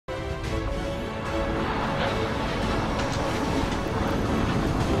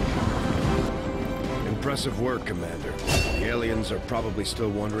Impressive work, Commander. The aliens are probably still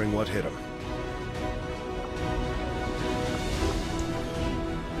wondering what hit them.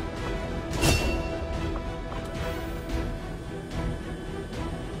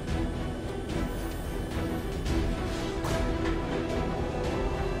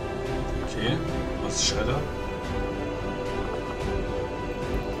 Okay, was ist Schredder?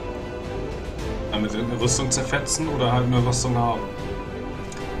 Damit irgendeine Rüstung zerfetzen oder halt eine Rüstung haben?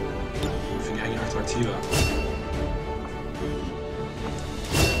 Finde ich eigentlich attraktiver.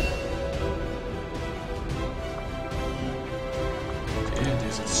 Okay, die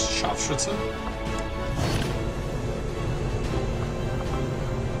ist jetzt Scharfschütze.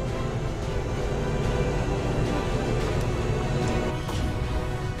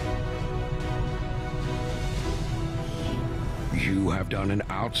 You have done an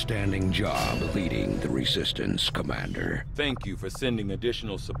outstanding job leading the Resistance, Commander. Thank you for sending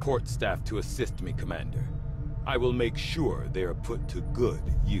additional support staff to assist me, Commander. I will make sure they are put to good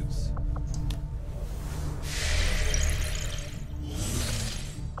use.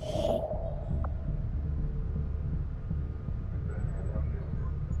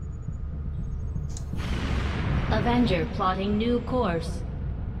 Avenger plotting new course.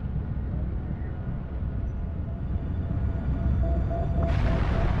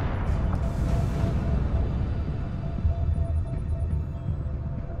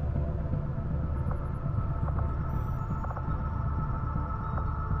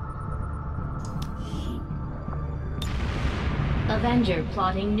 Avenger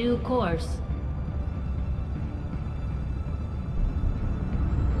plotting new course.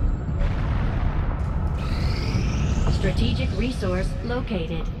 Strategic resource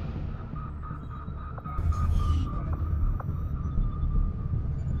located.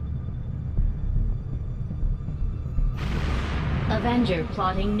 Avenger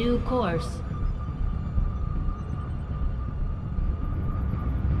plotting new course.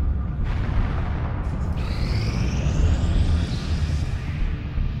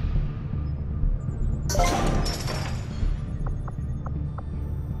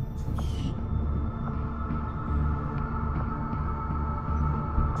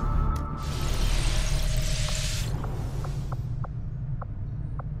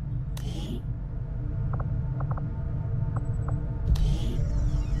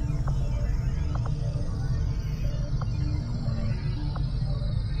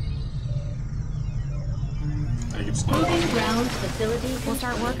 Moving ground facility. We'll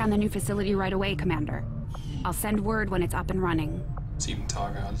start work on the new facility right away, Commander. I'll send word when it's up and running. 7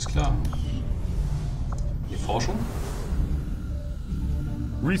 Tage, alles klar. Die Forschung?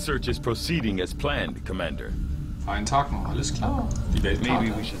 Research is proceeding as planned, Commander. Einen Tag noch, alles klar. Die Maybe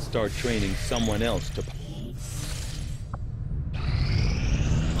Weltkarte. we should start training someone else to...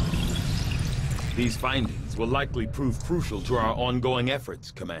 These findings will likely prove crucial to our ongoing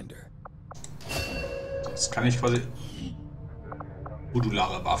efforts, Commander. Jetzt kann ich quasi...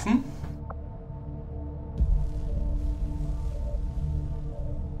 Modulare Waffen?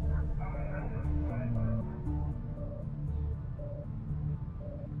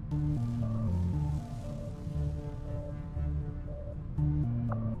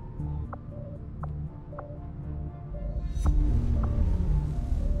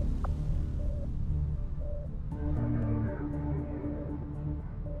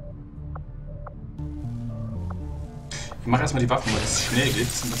 Ich mache erstmal die Waffen, weil es schnell geht.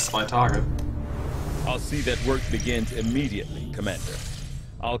 Es sind noch 2 Tage. I'll see that work begins immediately, Commander.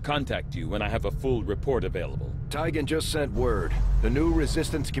 I'll contact you when I have a full report available. Tygan just sent word. The new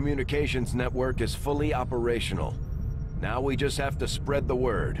Resistance communications network is fully operational. Now we just have to spread the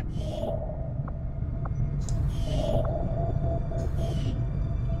word.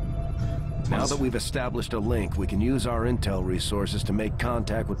 Now that we've established a link, we can use our intel resources to make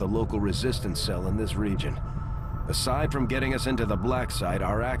contact with the local resistance cell in this region. Aside from getting us into the black site,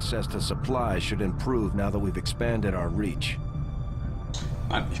 our access to supplies should improve now that we've expanded our reach.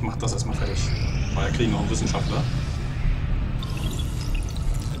 Nein, ich mach das erstmal fertig. Weil wir kriegen noch einen Wissenschaftler.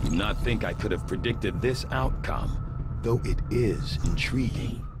 I do not think I could have predicted this outcome, though it is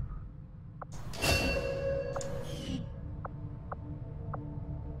intriguing.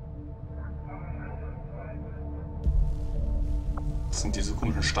 Das sind diese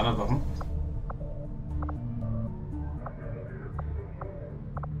komischen Standardwaffen.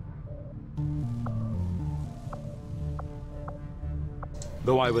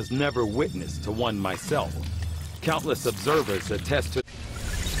 Though I was never witness to one myself, countless observers attest to...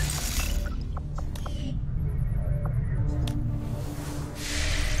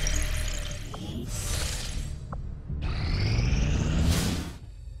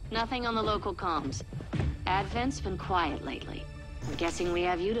 Nothing on the local comms. Advent's been quiet lately. I'm guessing we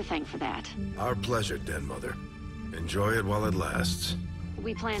have you to thank for that. Our pleasure, Den Mother. Enjoy it while it lasts.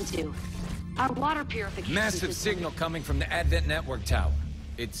 We plan to. Our water purification Massive signal coming from the Advent network tower.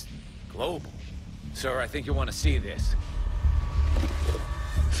 It's global. Sir, I think you'll want to see this.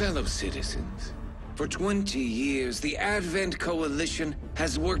 Fellow citizens, for 20 years, the Advent Coalition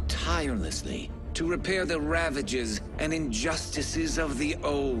has worked tirelessly to repair the ravages and injustices of the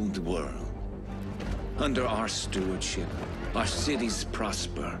old world. Under our stewardship, our cities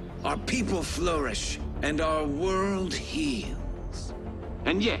prosper, our people flourish, and our world heals.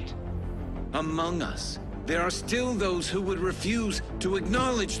 And yet, among us, there are still those who would refuse to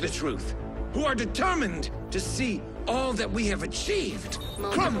acknowledge the truth, who are determined to see all that we have achieved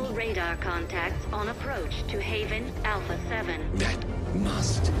Multiple radar contacts on approach to Haven Alpha 7. That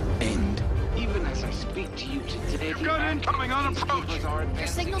must end. Even as I speak to you today, you've got incoming on approach. Your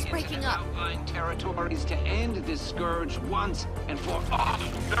signal's breaking up. Outlying territories to end this scourge once and for all.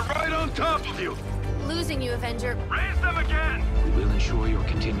 They're right on top of you! Losing you, Avenger. Raise them again! We will ensure your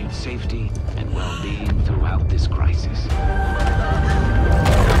continued safety and well-being throughout this crisis.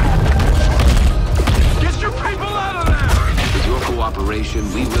 Get your people out of there! With your cooperation,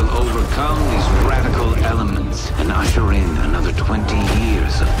 we will overcome these radical elements and usher in another 20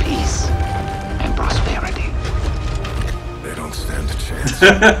 years of peace and prosperity. They don't stand a chance.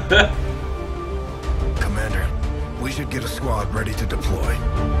 Commander, we should get a squad ready to deploy.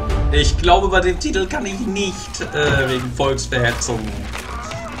 Ich glaube, bei dem Titel kann ich nicht wegen Volksverhetzung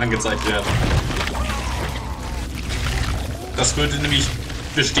angezeigt werden. Das würde nämlich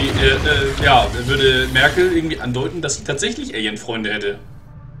ja, würde Merkel irgendwie andeuten, dass sie tatsächlich Alien-Freunde hätte.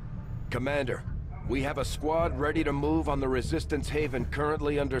 Commander, we have a squad ready to move on the Resistance Haven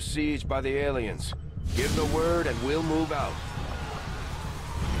currently under siege by the aliens. Give the word and we'll move out.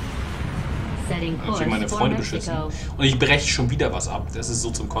 Setting Ich course will meine for Freunde beschissen. Mexico. Und ich breche schon wieder was ab. Das ist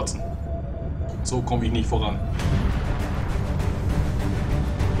so zum Kotzen. So komme ich nicht voran.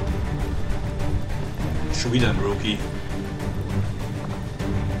 Schon wieder ein Rookie.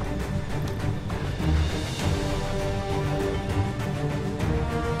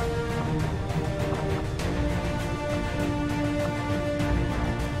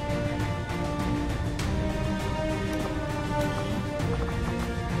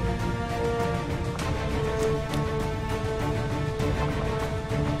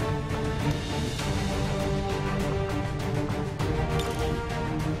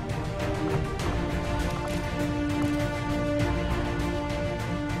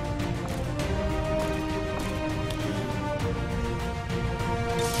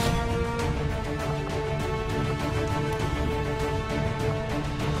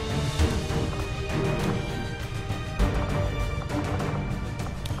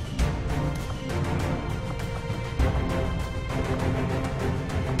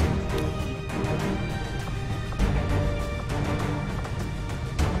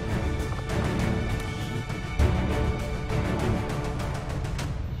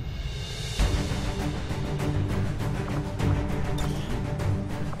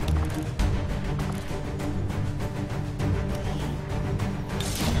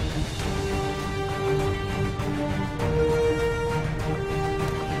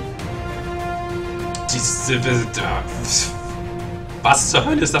 Was zur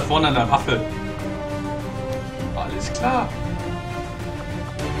Hölle ist da vorne an der Waffe? Alles klar.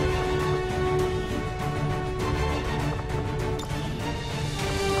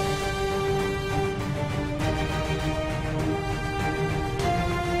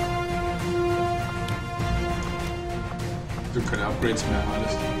 Wir können Upgrades mehr,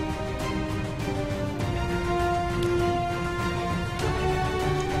 alles.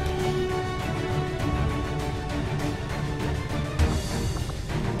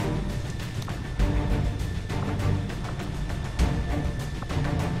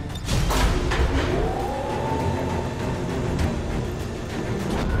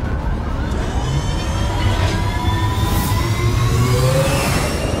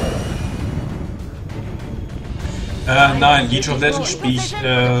 Nein, League of Legends spiele ich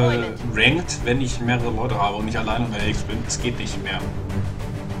ranked, wenn ich mehrere Leute habe und nicht alleine unterwegs bin. Es geht nicht mehr.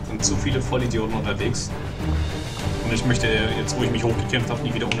 Es sind zu viele Vollidioten unterwegs. Und ich möchte jetzt, wo ich mich hochgekämpft habe,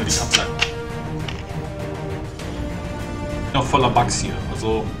 nie wieder ohne die absagen. Noch voller Bugs hier.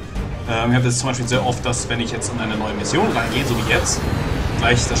 Also, ich habe jetzt zum Beispiel sehr oft, dass wenn ich jetzt in eine neue Mission reingehe, so wie jetzt,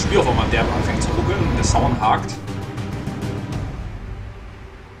 gleich das Spiel auf einmal derbe anfängt zu ruckeln und der Sound hakt.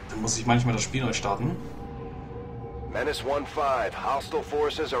 Dann muss ich manchmal das Spiel neu starten. Menace 1-5, hostile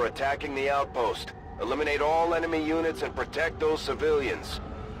forces are attacking the outpost. Eliminate all enemy units and protect those civilians.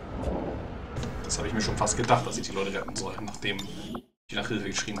 Das habe ich mir schon fast gedacht, dass ich die Leute retten soll, nachdem die nach Hilfe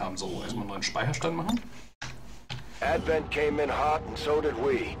geschrien haben. So, erstmal einen neuen Speicherstand machen. Advent came in hot and so did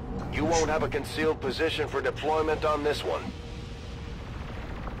we. You won't have a concealed position for deployment on this one.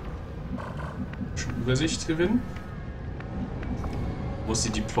 Schon Übersicht gewinnen. Wo ist die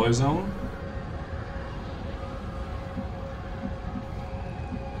Deploy Zone?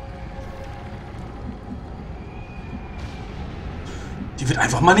 Die wird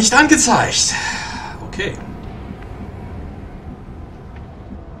einfach mal nicht angezeigt. Okay.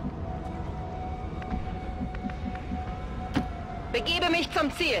 Begebe mich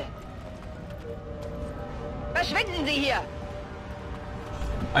zum Ziel. Verschwinden Sie hier!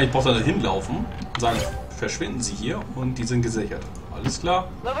 Ich brauche da hinlaufen und sagen, verschwinden Sie hier und die sind gesichert. Alles klar.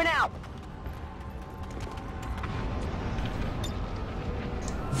 Moving out.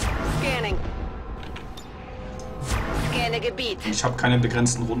 Scanning. Scanne Gebiet. Ich habe keine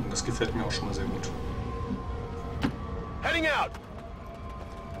begrenzten Runden, das gefällt mir auch schon mal sehr gut. Heading out.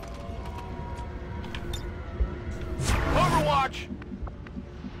 Overwatch.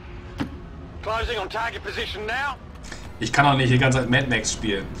 Closing on target position now. Ich kann auch nicht die ganze Zeit Mad Max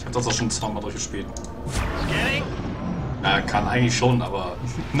spielen. Ich habe das auch schon 2-mal durchgespielt. Scanning. Na, kann eigentlich schon, aber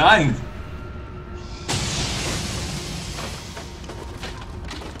nein!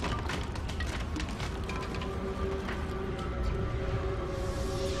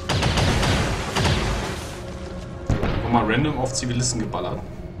 Mal random auf Zivilisten geballert.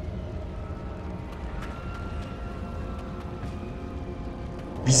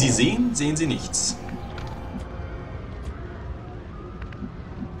 Wie Sie sehen, sehen Sie nichts.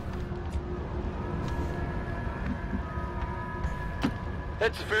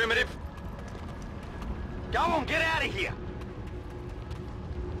 That's affirmative. Go on, get out of here.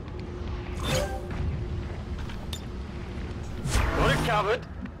 Got it covered.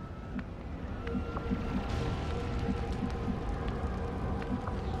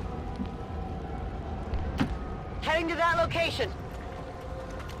 Heading to that location.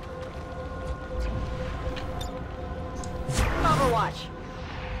 Overwatch.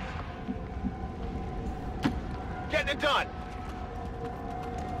 Getting it done.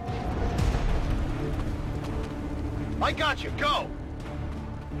 I got you. Go.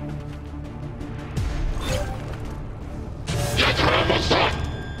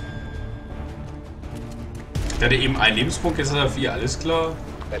 Der hatte eben einen Lebenspunkt, jetzt hat er 4, alles klar.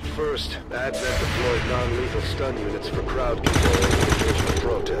 At first, Advent deployed non-lethal stun units for crowd control and indication of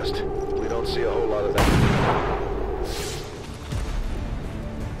protest. We don't see a whole lot of that.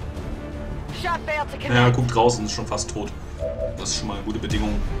 Shot failed to connect. Ja, guck draußen, ist schon fast tot. Das ist schon mal eine gute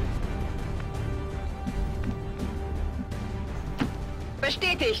Bedingung.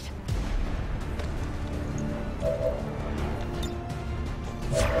 Bestätigt.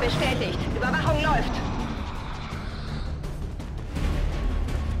 Bestätigt. Überwachung läuft.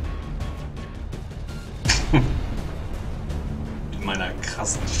 Mit meiner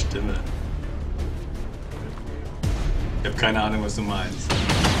krassen Stimme. Ich habe keine Ahnung, was du meinst.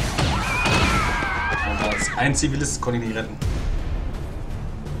 Aber als ein Zivilist konnte ich nicht retten.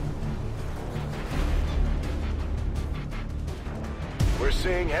 We're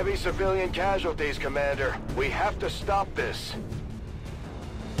seeing heavy civilian casualties, Commander. We have to stop this.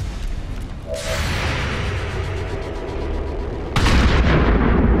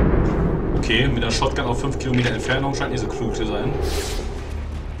 Okay, mit der Shotgun auf 5 Kilometer Entfernung scheint nicht so klug zu sein.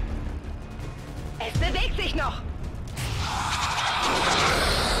 Es bewegt sich noch.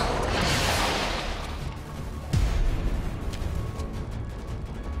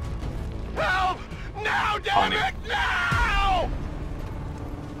 Help! Now, damn it! Now!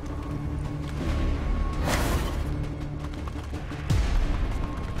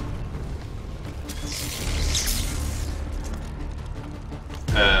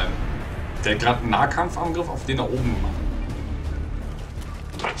 Der hat gerade einen Nahkampfangriff auf den da oben gemacht.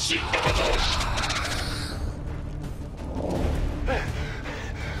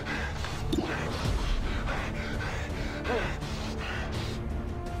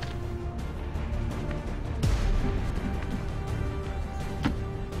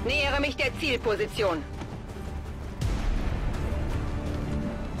 Nähere mich der Zielposition.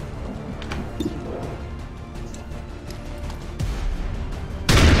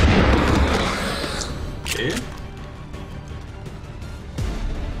 Okay.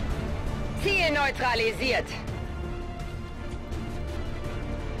 Ziel neutralisiert.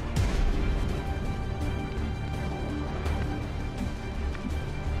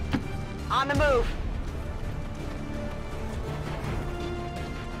 On the move.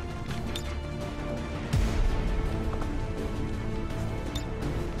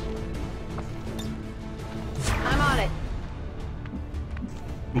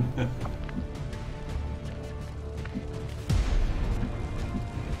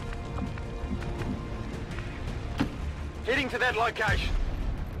 Heading to that location.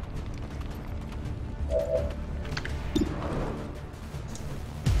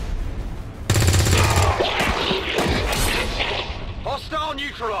 Hostile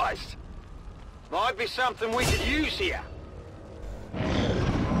neutralized. Might be something we could use here.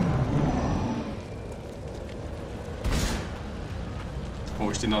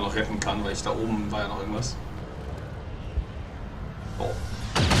 Wo ich den da noch retten kann, weil ich da oben war ja noch irgendwas. Oh.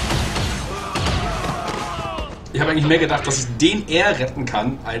 Ich habe eigentlich mehr gedacht, dass ich den eher retten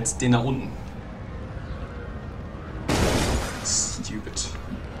kann, als den da unten. Stupid.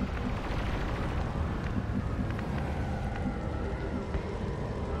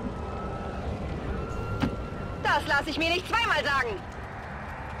 Das lasse ich mir nicht zweimal sagen.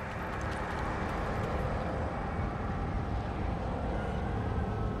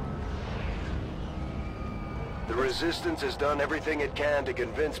 The Resistance has done everything it can to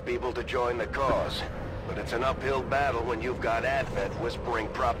convince people to join the cause. But it's an uphill battle when you've got Advent whispering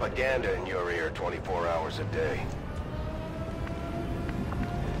propaganda in your ear 24 hours a day.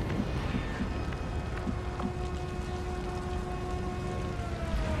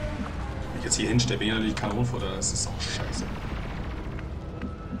 Wenn ich jetzt hier hinstelle, bin ich natürlich Kanonenfutter, das ist auch scheiße.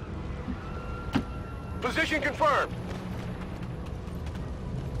 Position confirmed.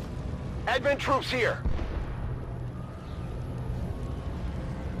 Advent troops here.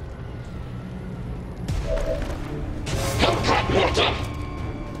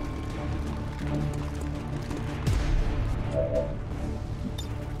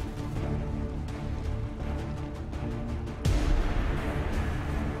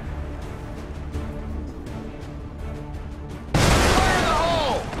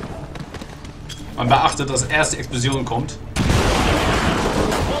 Man beachtet, dass erst die Explosion kommt.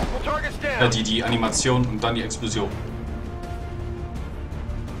 Die Animation und dann die Explosion.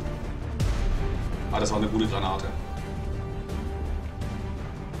 Ah, das war eine gute Granate.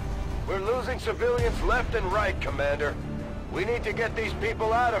 We're losing civilians left and right, Commander. We need to get these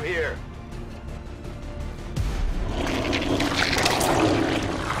people out of here.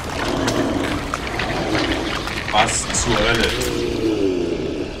 Was zur Hölle?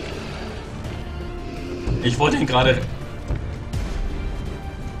 Ich wollte ihn gerade...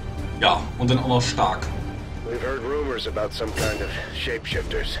 Ja, und dann auch noch stark. We've heard rumors about some kind of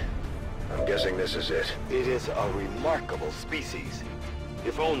shapeshifters. I'm guessing this is it. It is a remarkable species.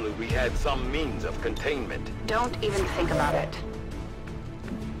 If only we had some means of containment. Don't even think about it.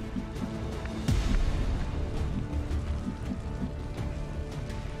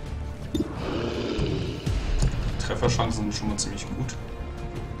 Trefferchancen sind schon mal ziemlich gut.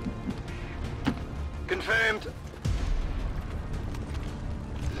 Confirmed.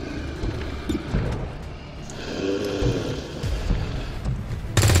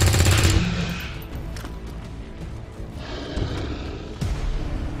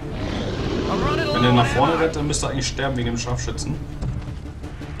 Wenn er nach vorne rennt, dann müsste er eigentlich sterben wegen dem Scharfschützen.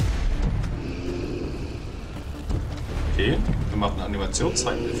 Okay, wir machen eine Animation,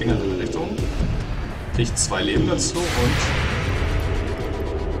 zeigen den Finger in eine Richtung. Kriegt 2 Leben dazu und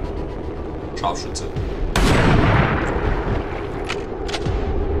Scharfschütze.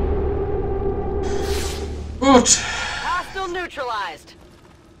 Gut. Hostile neutralized.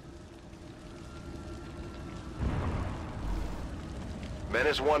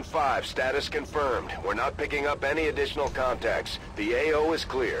 Menace 1-5, status confirmed. We're not picking up any additional contacts. The AO is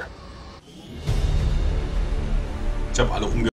clear. Ich habe alle umgebracht.